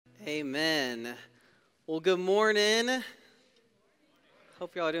Amen. Well, good morning.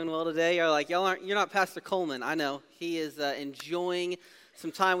 Hope y'all are doing well today. You're not Pastor Coleman. I know. He is enjoying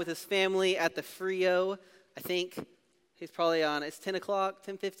some time with his family at the Frio. I think he's probably it's 10 o'clock,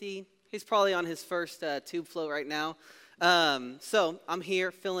 10:50. He's probably on his first tube float right now. So I'm here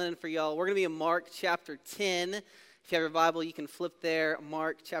filling in for y'all. We're going to be in Mark chapter 10. If you have your Bible, you can flip there,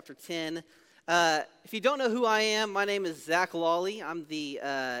 Mark chapter 10. If you don't know who I am, my name is Zach Lawley. I'm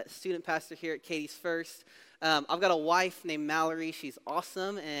the student pastor here at Katie's First. I've got a wife named Mallory. She's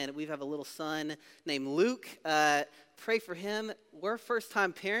awesome, and we have a little son named Luke. Pray for him. We're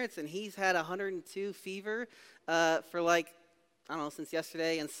first-time parents, and he's had 102 fever for since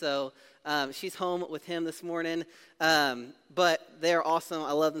yesterday, and so she's home with him this morning. But they're awesome.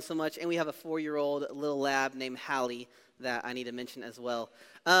 I love them so much, and we have a 4-year-old little lab named Hallie that I need to mention as well.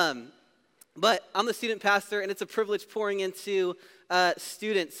 But I'm the student pastor, and it's a privilege pouring into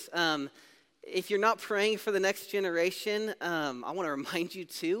students. If you're not praying for the next generation, I want to remind you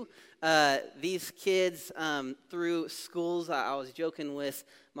too. These kids through schools. I was joking with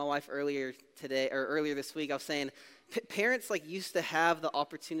my wife earlier this week. I was saying parents used to have the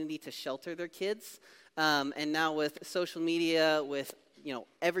opportunity to shelter their kids, and now with social media, with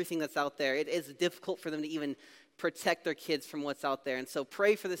everything that's out there, it is difficult for them to even protect their kids from what's out there. And so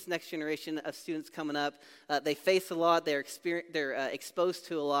pray for this next generation of students coming up. They face a lot. They're exposed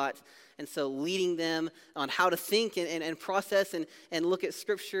to a lot. And so leading them on how to think and process and look at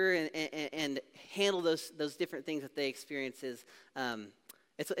Scripture and handle those different things that they experience is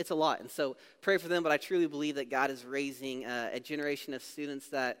it's a lot. And so pray for them. But I truly believe that God is raising a generation of students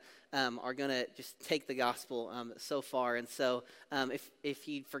that are going to just take the gospel so far. And so if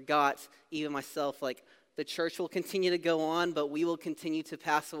you forgot, even myself, the church will continue to go on, but we will continue to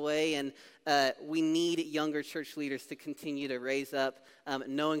pass away, and we need younger church leaders to continue to raise up,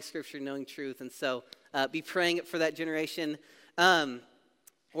 knowing Scripture, knowing truth, and so be praying for that generation. We're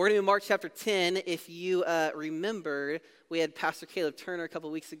going to be in Mark chapter 10. If you remember, we had Pastor Caleb Turner a couple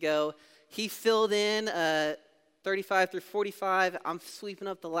weeks ago. He filled in 35 through 45. I'm sweeping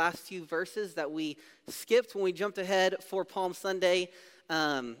up the last few verses that we skipped when we jumped ahead for Palm Sunday.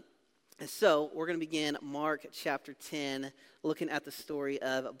 So we're going to begin Mark chapter 10, looking at the story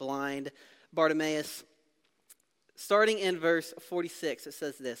of blind Bartimaeus. Starting in verse 46, it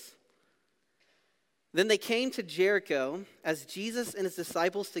says this. Then they came to Jericho as Jesus and his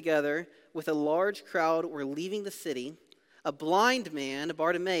disciples together with a large crowd were leaving the city. A blind man,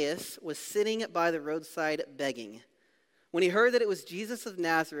 Bartimaeus, was sitting by the roadside begging. When he heard that it was Jesus of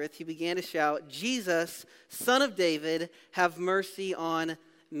Nazareth, he began to shout, "Jesus, Son of David, have mercy on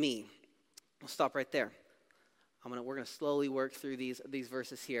me." We'll stop right there. We're going to slowly work through these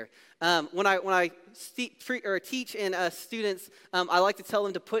verses here. When I teach in students, I like to tell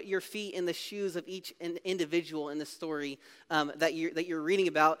them to put your feet in the shoes of each individual in the story that you're reading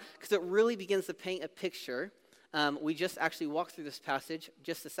about, because it really begins to paint a picture. We just actually walked through this passage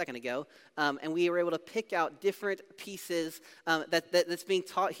just a second ago, and we were able to pick out different pieces that's being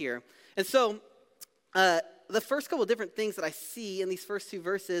taught here. And so the first couple of different things that I see in these first two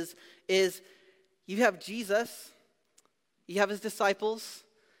verses is you have Jesus, you have his disciples,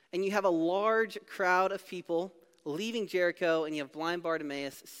 and you have a large crowd of people leaving Jericho, and you have blind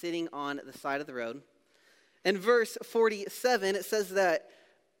Bartimaeus sitting on the side of the road. In verse 47, it says that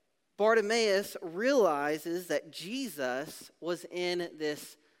Bartimaeus realizes that Jesus was in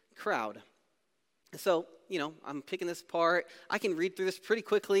this crowd. So, I'm picking this apart. I can read through this pretty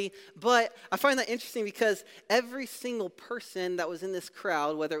quickly, but I find that interesting because every single person that was in this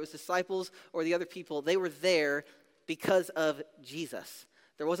crowd, whether it was disciples or the other people, they were there because of Jesus.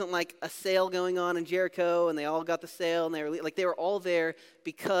 There wasn't a sale going on in Jericho and they all got the sale and they were all there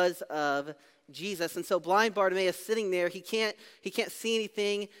because of Jesus. And so blind Bartimaeus sitting there, he can't see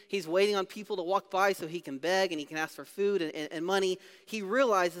anything. He's waiting on people to walk by so he can beg and he can ask for food and money. He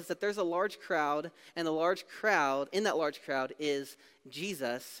realizes that there's a large crowd, and in that large crowd is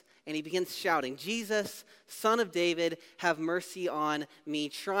Jesus, and he begins shouting, "Jesus, Son of David, have mercy on me,"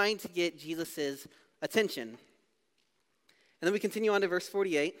 trying to get Jesus' attention. And then we continue on to verse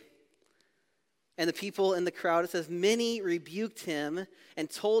 48. And the people in the crowd, it says, many rebuked him and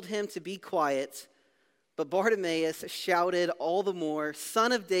told him to be quiet. But Bartimaeus shouted all the more,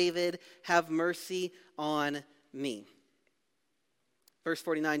 "Son of David, have mercy on me." Verse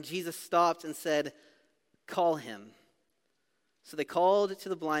 49, Jesus stopped and said, "Call him." So they called to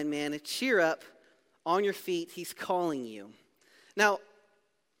the blind man, "Cheer up, on your feet, he's calling you." Now,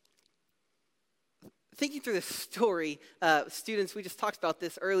 thinking through this story, students, we just talked about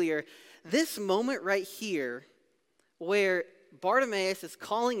this earlier. This moment right here where Bartimaeus is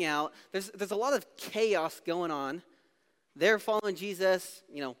calling out. There's a lot of chaos going on. They're following Jesus,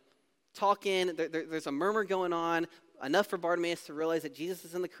 talking. There's a murmur going on, enough for Bartimaeus to realize that Jesus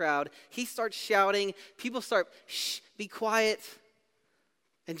is in the crowd. He starts shouting. People start, shh, be quiet.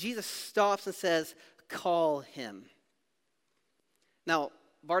 And Jesus stops and says, call him. Now,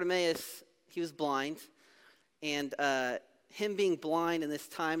 Bartimaeus, he was blind, and him being blind in this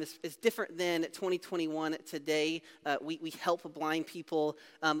time is different than 2021 today. We help blind people,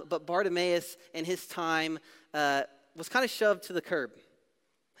 but Bartimaeus in his time was kind of shoved to the curb.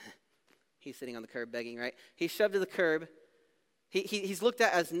 He's sitting on the curb begging, right? He's shoved to the curb. He's looked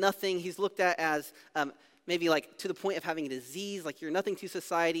at as nothing. He's looked at as maybe like to the point of having a disease, like you're nothing to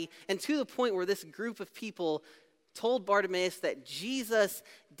society, and to the point where this group of people told Bartimaeus that Jesus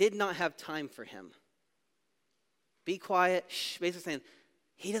did not have time for him. Be quiet, shh, basically saying,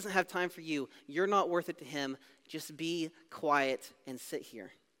 he doesn't have time for you. You're not worth it to him. Just be quiet and sit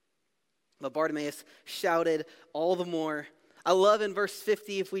here. But Bartimaeus shouted all the more. I love in verse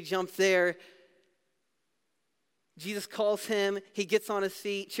 50, if we jump there, Jesus calls him, he gets on his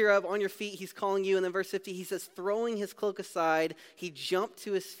feet, cheer up, on your feet, he's calling you. And then verse 50, he says, throwing his cloak aside, he jumped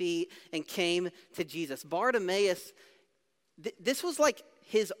to his feet and came to Jesus. Bartimaeus, this was like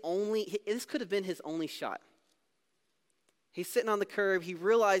this could have been his only shot. He's sitting on the curb. He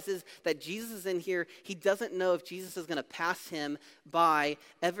realizes that Jesus is in here. He doesn't know if Jesus is going to pass him by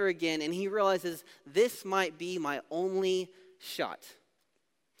ever again. And he realizes this might be my only shot.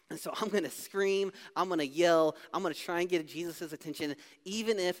 And so I'm going to scream. I'm going to yell. I'm going to try and get Jesus' attention,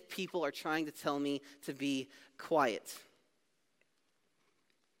 even if people are trying to tell me to be quiet.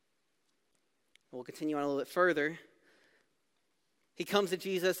 We'll continue on a little bit further. He comes to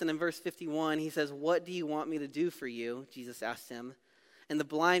Jesus, and in verse 51, he says, what do you want me to do for you? Jesus asked him. And the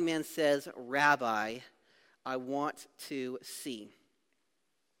blind man says, Rabbi, I want to see.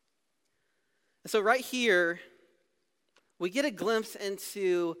 And so right here, we get a glimpse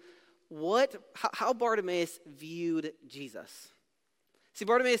into how Bartimaeus viewed Jesus. See,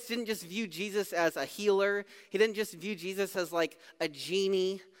 Bartimaeus didn't just view Jesus as a healer. He didn't just view Jesus as like a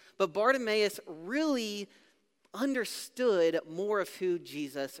genie. But Bartimaeus really understood more of who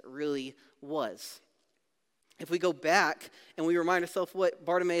Jesus really was. If we go back and we remind ourselves what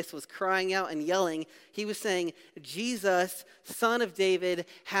Bartimaeus was crying out and yelling, he was saying, Jesus, Son of David,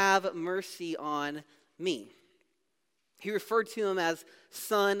 have mercy on me. He referred to him as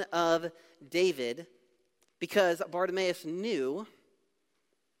Son of David because Bartimaeus knew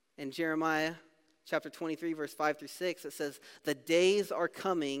in Jeremiah chapter 23, verse 5 through 6, it says, the days are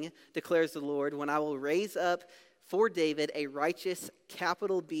coming, declares the Lord, when I will raise up for David a righteous,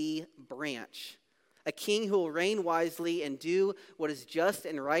 capital B, branch, a king who will reign wisely and do what is just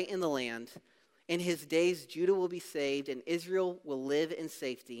and right in the land. In his days, Judah will be saved and Israel will live in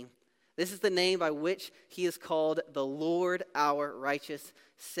safety. This is the name by which he is called the Lord, our righteous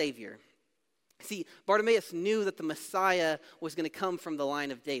Savior. See, Bartimaeus knew that the Messiah was going to come from the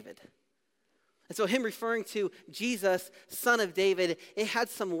line of David. And so him referring to Jesus, Son of David, it had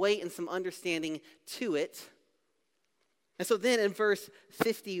some weight and some understanding to it. And so then in verse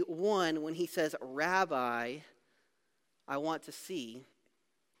 51, when he says, Rabbi, I want to see,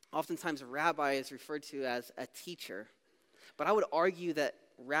 oftentimes rabbi is referred to as a teacher. But I would argue that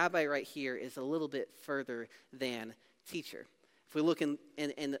rabbi right here is a little bit further than teacher. If we look in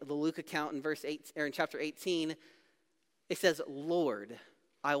the Luke account in verse 8 or in chapter 18, it says, Lord,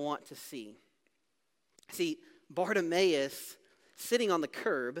 I want to see. See, Bartimaeus, sitting on the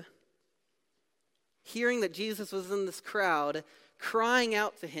curb, hearing that Jesus was in this crowd, crying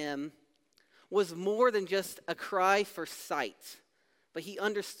out to him, was more than just a cry for sight. But he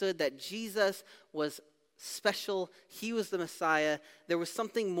understood that Jesus was special. He was the Messiah. There was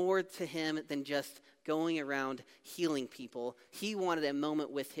something more to him than just going around healing people. He wanted a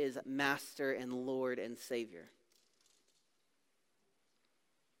moment with his Master and Lord and Savior.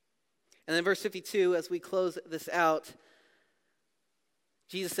 And then verse 52, as we close this out,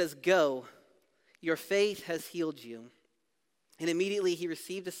 Jesus says, go, your faith has healed you. And immediately he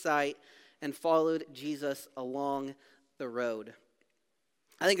received a sight and followed Jesus along the road.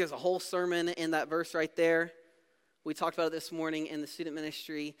 I think there's a whole sermon in that verse right there. We talked about it this morning in the student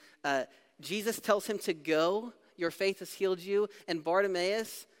ministry. Jesus tells him to go, your faith has healed you. And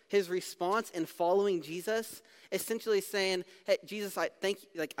Bartimaeus, his response in following Jesus, essentially saying, hey, Jesus, I thank you,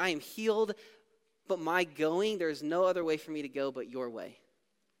 like I am healed, but my going, there's no other way for me to go but your way.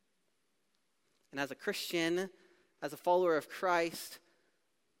 And as a Christian, as a follower of Christ,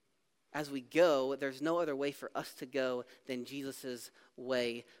 as we go, there's no other way for us to go than Jesus'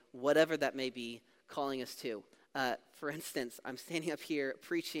 way, whatever that may be calling us to. For instance, I'm standing up here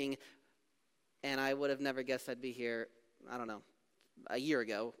preaching, and I would have never guessed I'd be here, I don't know, a year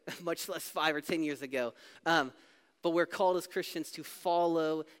ago, much less 5 or 10 years ago. But we're called as Christians to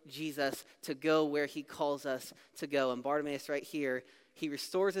follow Jesus, to go where he calls us to go. And Bartimaeus right here, he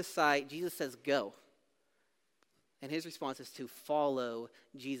restores his sight. Jesus says, go. And his response is to follow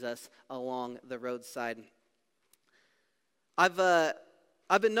Jesus along the roadside. I've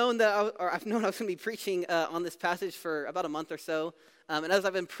known I was going to be preaching on this passage for about a month or so. And as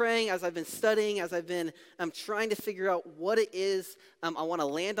I've been praying, as I've been studying, as I've been trying to figure out what it is I want to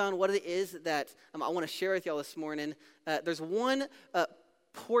land on, what it is that I want to share with y'all this morning, there's one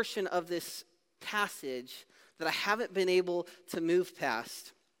portion of this passage that I haven't been able to move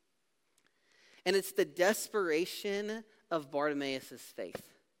past. And it's the desperation of Bartimaeus' faith.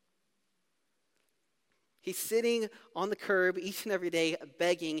 He's sitting on the curb each and every day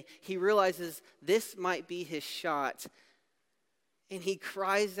begging. He realizes this might be his shot. And he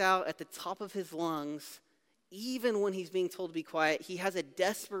cries out at the top of his lungs, even when he's being told to be quiet. He has a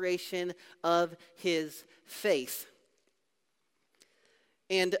desperation of his faith.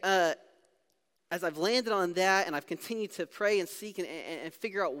 And as I've landed on that and I've continued to pray and seek and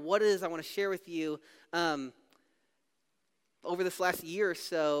figure out what it is I want to share with you, over this last year or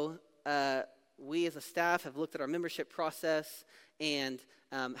so, we as a staff have looked at our membership process and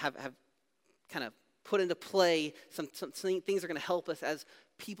have kind of put into play some things that are going to help us as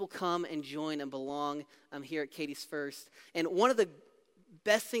people come and join and belong here at Katie's First. And one of the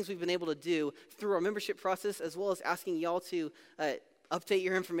best things we've been able to do through our membership process, as well as asking y'all to update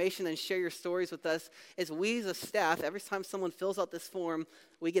your information and share your stories with us, is we as a staff, every time someone fills out this form,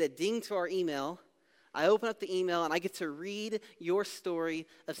 we get a ding to our email. I open up the email and I get to read your story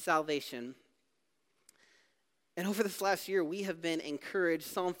of salvation. And over this last year, we have been encouraged.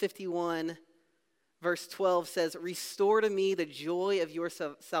 Psalm 51 Verse 12 says, "Restore to me the joy of your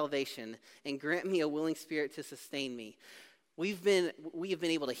salvation and grant me a willing spirit to sustain me." We have been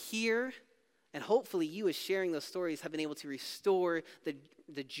able to hear, and hopefully you as sharing those stories have been able to restore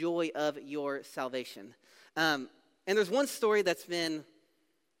the joy of your salvation. And there's one story that's been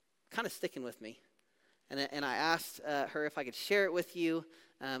kind of sticking with me. And I asked her if I could share it with you.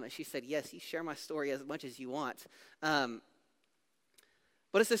 And she said, yes, you share my story as much as you want. But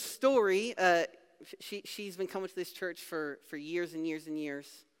it's a story. She's been coming to this church for years and years and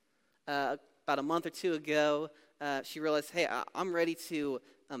years. About a month or two ago, she realized, hey, I'm ready to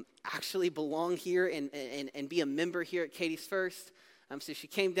actually belong here and be a member here at Katie's First. So she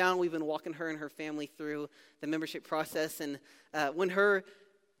came down. We've been walking her and her family through the membership process. And when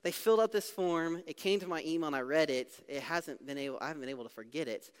they filled out this form, it came to my email and I read it. I haven't been able to forget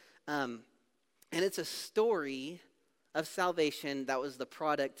it. And it's a story of salvation that was the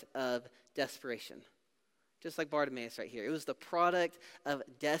product of desperation. Just like Bartimaeus right here. It was the product of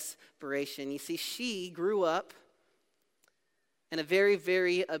desperation. You see, she grew up in a very,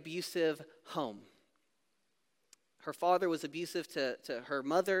 very abusive home. Her father was abusive to her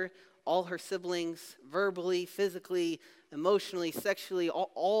mother, all her siblings, verbally, physically, emotionally, sexually,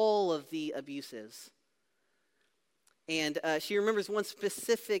 all of the abuses. And she remembers one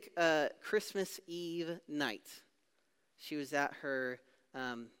specific Christmas Eve night. She was at her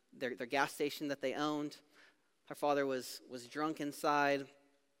their gas station that they owned. Her father was drunk inside,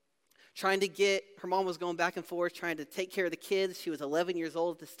 her mom was going back and forth, trying to take care of the kids. She was 11 years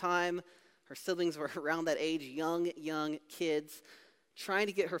old at this time. Her siblings were around that age, young kids, trying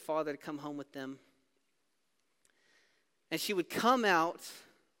to get her father to come home with them. And she would come out,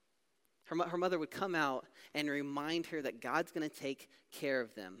 her mother would come out and remind her that God's going to take care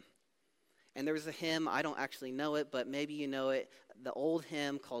of them. And there was a hymn, I don't actually know it, but maybe you know it, the old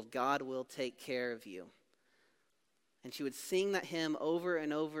hymn called "God Will Take Care of You." And she would sing that hymn over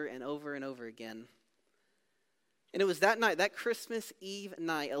and over and over and over again. And it was that night, that Christmas Eve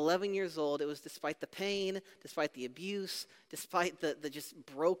night, 11 years old, it was despite the pain, despite the abuse, despite the just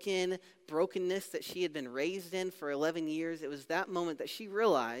brokenness that she had been raised in for 11 years, it was that moment that she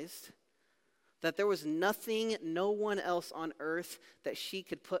realized that there was nothing, no one else on earth that she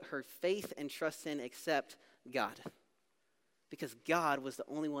could put her faith and trust in except God. Because God was the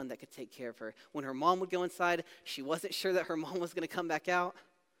only one that could take care of her. When her mom would go inside, she wasn't sure that her mom was going to come back out.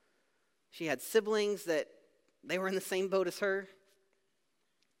 She had siblings that they were in the same boat as her.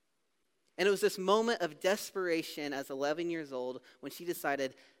 And it was this moment of desperation as 11 years old when she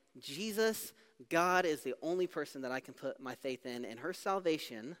decided, Jesus, God is the only person that I can put my faith in. And her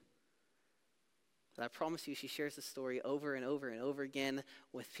salvation, that I promise you, she shares the story over and over and over again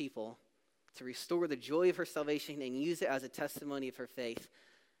with people to restore the joy of her salvation and use it as a testimony of her faith,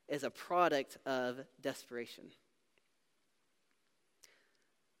 is a product of desperation.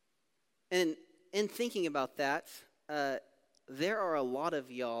 And in thinking about that, there are a lot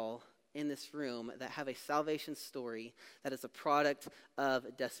of y'all in this room that have a salvation story that is a product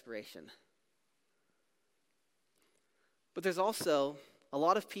of desperation. But there's also a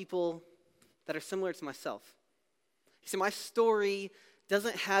lot of people that are similar to myself. You see, my story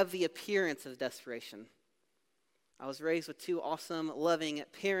doesn't have the appearance of desperation. I was raised with two awesome, loving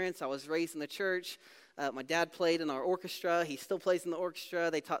parents. I was raised in the church. My dad played in our orchestra. He still plays in the orchestra.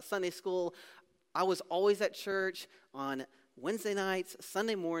 They taught Sunday school. I was always at church on Wednesday nights,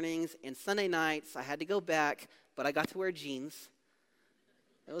 Sunday mornings, and Sunday nights. I had to go back, but I got to wear jeans.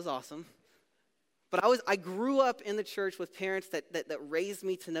 It was awesome. But I grew up in the church with parents that raised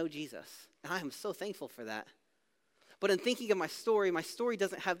me to know Jesus. And I am so thankful for that. But in thinking of my story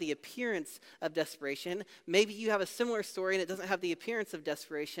doesn't have the appearance of desperation. Maybe you have a similar story and it doesn't have the appearance of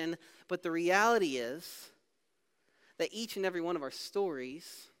desperation. But the reality is that each and every one of our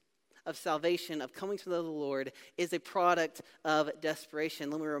stories of salvation, of coming to know the Lord, is a product of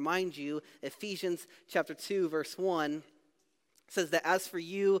desperation. Let me remind you, Ephesians chapter 2, verse 1 says that as for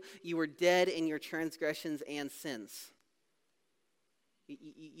you, you were dead in your transgressions and sins.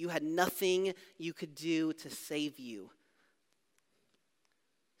 You had nothing you could do to save you.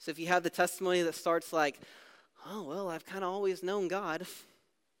 So if you have the testimony that starts like, oh, well, I've kind of always known God,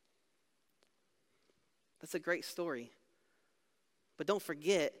 that's a great story. But don't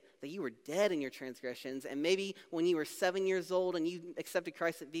forget that you were dead in your transgressions, and maybe when you were 7 years old and you accepted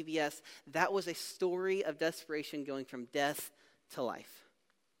Christ at VBS, that was a story of desperation going from death to life.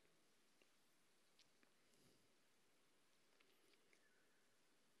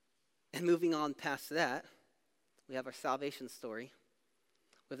 And moving on past that, we have our salvation story.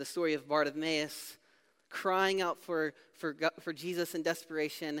 We have the story of Bartimaeus crying out for Jesus in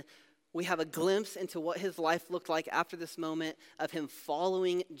desperation. We have a glimpse into what his life looked like after this moment of him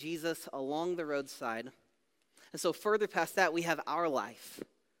following Jesus along the roadside. And so further past that, we have our life.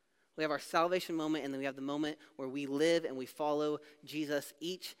 We have our salvation moment, and then we have the moment where we live and we follow Jesus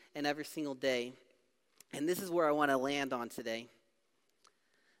each and every single day. And this is where I want to land on today.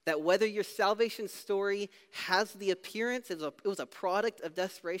 That whether your salvation story has the appearance, it was a product of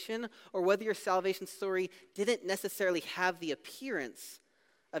desperation, or whether your salvation story didn't necessarily have the appearance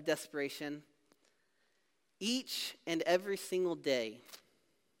of desperation, each and every single day,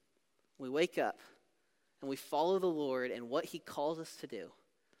 we wake up and we follow the Lord and what he calls us to do.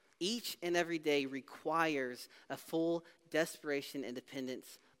 Each and every day requires a full desperation and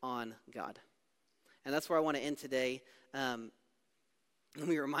dependence on God. And that's where I want to end today. Let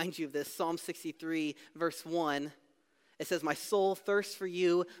me remind you of this. Psalm 63, verse 1. It says, my soul thirsts for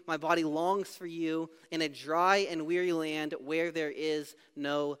you, my body longs for you, in a dry and weary land where there is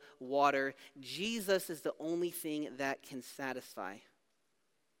no water. Jesus is the only thing that can satisfy.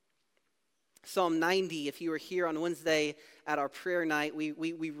 Psalm 90, if you were here on Wednesday at our prayer night, we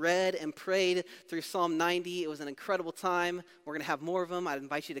read and prayed through Psalm 90. It was an incredible time. We're going to have more of them. I'd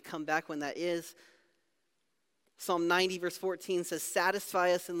invite you to come back when that is. Psalm 90, verse 14 says,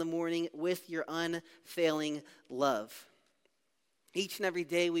 satisfy us in the morning with your unfailing love. Each and every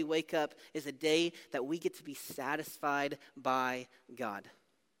day we wake up is a day that we get to be satisfied by God.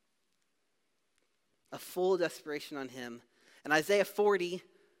 A full desperation on him. And Isaiah 40,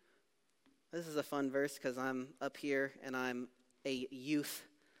 this is a fun verse because I'm up here and I'm a youth.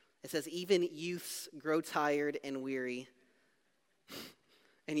 It says, even youths grow tired and weary,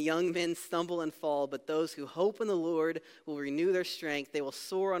 and young men stumble and fall, but those who hope in the Lord will renew their strength. They will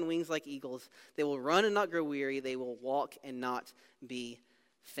soar on wings like eagles. They will run and not grow weary. They will walk and not be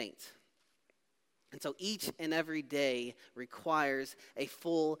faint. And so each and every day requires a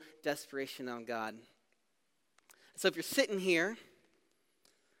full desperation on God. So if you're sitting here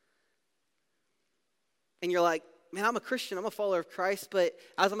and you're like, man, I'm a Christian, I'm a follower of Christ, but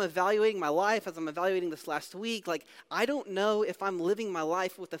as I'm evaluating my life, as I'm evaluating this last week, I don't know if I'm living my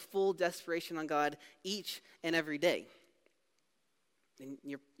life with a full desperation on God each and every day. And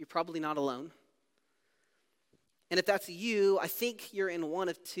you're probably not alone. And if that's you, I think you're in one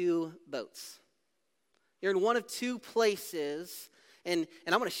of two boats. You're in one of two places, and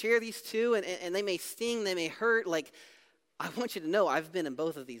I'm going to share these two, and they may sting, they may hurt. I want you to know I've been in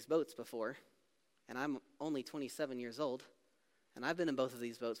both of these boats before. And I'm only 27 years old, and I've been in both of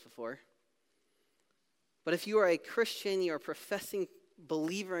these boats before. But if you are a Christian, you're a professing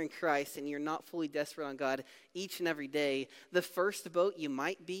believer in Christ, and you're not fully desperate on God each and every day, the first boat you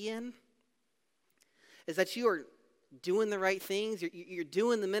might be in is that you are doing the right things. You're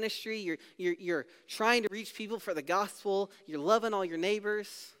doing the ministry. You're trying to reach people for the gospel. You're loving all your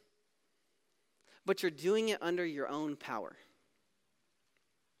neighbors, but you're doing it under your own power.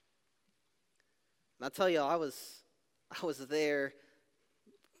 And I'll tell you, I was there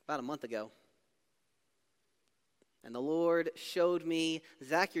about a month ago. And the Lord showed me,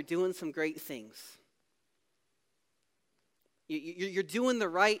 Zach, you're doing some great things. You're doing the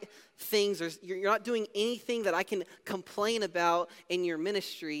right things. You're not doing anything that I can complain about in your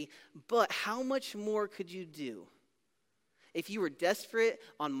ministry, but how much more could you do if you were desperate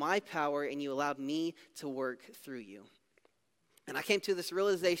on my power and you allowed me to work through you? And I came to this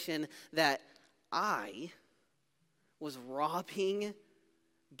realization that I was robbing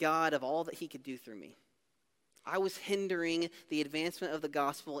God of all that he could do through me. I was hindering the advancement of the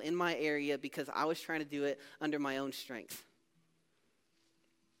gospel in my area because I was trying to do it under my own strength.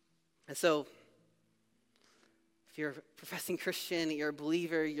 And so, if you're a professing Christian, you're a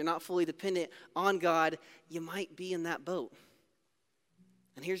believer, you're not fully dependent on God, you might be in that boat.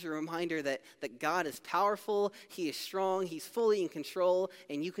 And here's a reminder that God is powerful, he is strong, he's fully in control,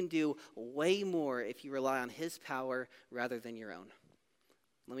 and you can do way more if you rely on his power rather than your own.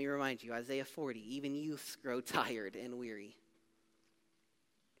 Let me remind you, Isaiah 40, even youths grow tired and weary.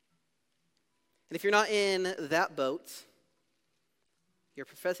 And if you're not in that boat, you're a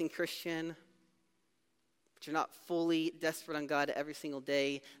professing Christian, but you're not fully desperate on God every single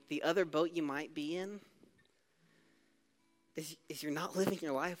day, the other boat you might be in is you're not living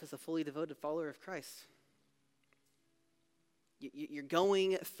your life as a fully devoted follower of Christ. You're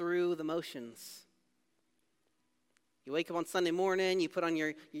going through the motions. You wake up on Sunday morning, you put on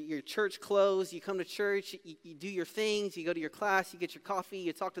your church clothes, you come to church, you do your things, you go to your class, you get your coffee,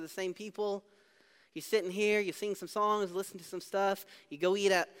 you talk to the same people. You sit in here, you sing some songs, listen to some stuff. You go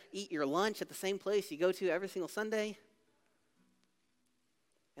eat your lunch at the same place you go to every single Sunday.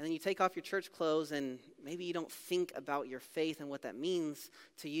 And then you take off your church clothes and maybe you don't think about your faith and what that means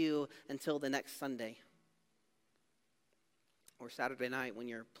to you until the next Sunday. Or Saturday night when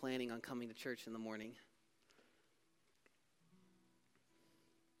you're planning on coming to church in the morning.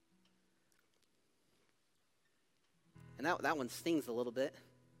 And that one stings a little bit.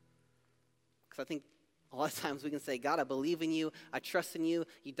 Because I think a lot of times we can say, God, I believe in you. I trust in you.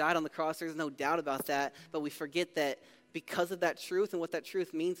 You died on the cross. There's no doubt about that. But we forget that because of that truth and what that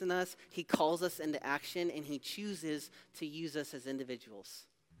truth means in us, he calls us into action and he chooses to use us as individuals.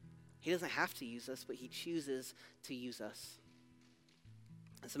 He doesn't have to use us, but he chooses to use us.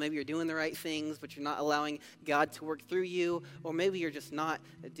 And so maybe you're doing the right things, but you're not allowing God to work through you, or maybe you're just not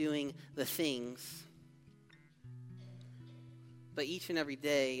doing the things. But each and every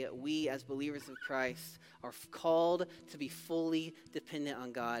day, we as believers of Christ are called to be fully dependent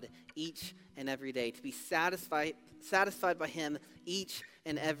on God each and every day, to be satisfied by him each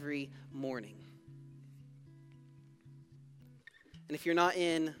and every morning. And if you're not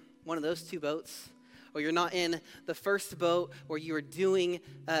in one of those two boats, or you're not in the first boat where you are doing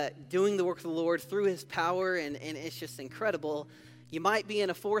the work of the Lord through his power and it's just incredible, you might be in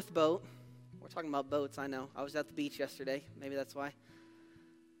a fourth boat. We're talking about boats, I know. I was at the beach yesterday. Maybe that's why.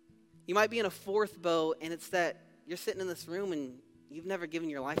 You might be in a fourth boat, and it's that you're sitting in this room and you've never given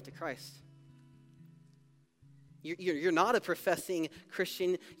your life to Christ. You're not a professing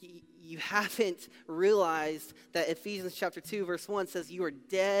Christian. You haven't realized that Ephesians chapter 2, verse 1 says you are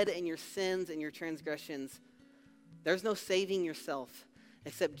dead in your sins and your transgressions. There's no saving yourself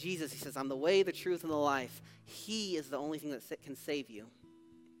except Jesus. He says, I'm the way, the truth, and the life. He is the only thing that can save you.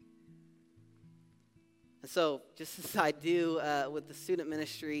 And so, just as I do with the student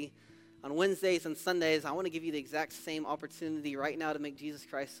ministry, on Wednesdays and Sundays, I want to give you the exact same opportunity right now to make Jesus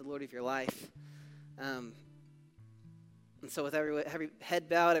Christ the Lord of your life. And so with every head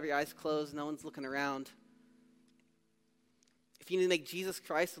bowed, every eyes closed, no one's looking around. If you need to make Jesus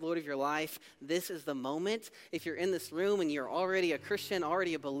Christ the Lord of your life, this is the moment. If you're in this room and you're already a Christian,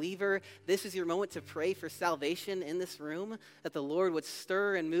 already a believer, this is your moment to pray for salvation in this room, that the Lord would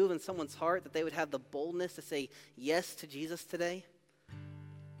stir and move in someone's heart, that they would have the boldness to say yes to Jesus today.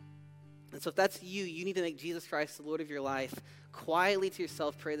 And so if that's you, you need to make Jesus Christ the Lord of your life. Quietly to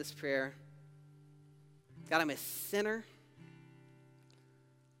yourself, pray this prayer. God, I'm a sinner.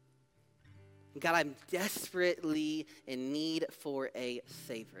 God, I'm desperately in need for a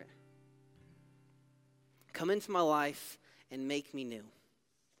Savior. Come into my life and make me new.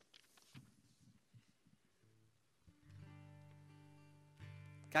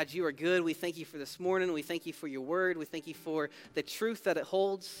 God, you are good. We thank you for this morning. We thank you for your word. We thank you for the truth that it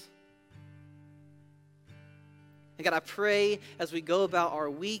holds. And God, I pray as we go about our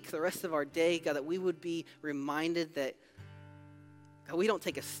week, the rest of our day, God, that we would be reminded that God, we don't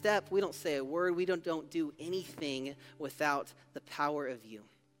take a step, we don't say a word, we don't do anything without the power of you.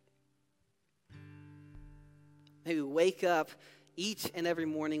 Maybe wake up each and every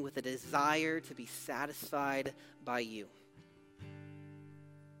morning with a desire to be satisfied by you.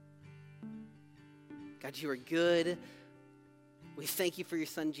 God, you are good. We thank you for your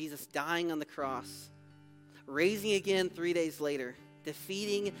son Jesus dying on the cross, raising again 3 days later,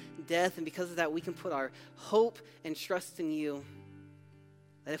 defeating death, and because of that, we can put our hope and trust in you,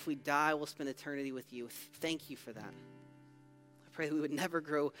 that if we die, we'll spend eternity with you. Thank you for that. I pray that we would never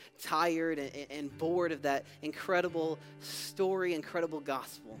grow tired and bored of that incredible story, incredible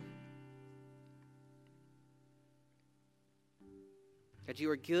gospel. God, you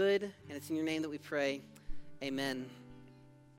are good, and it's in your name that we pray. Amen.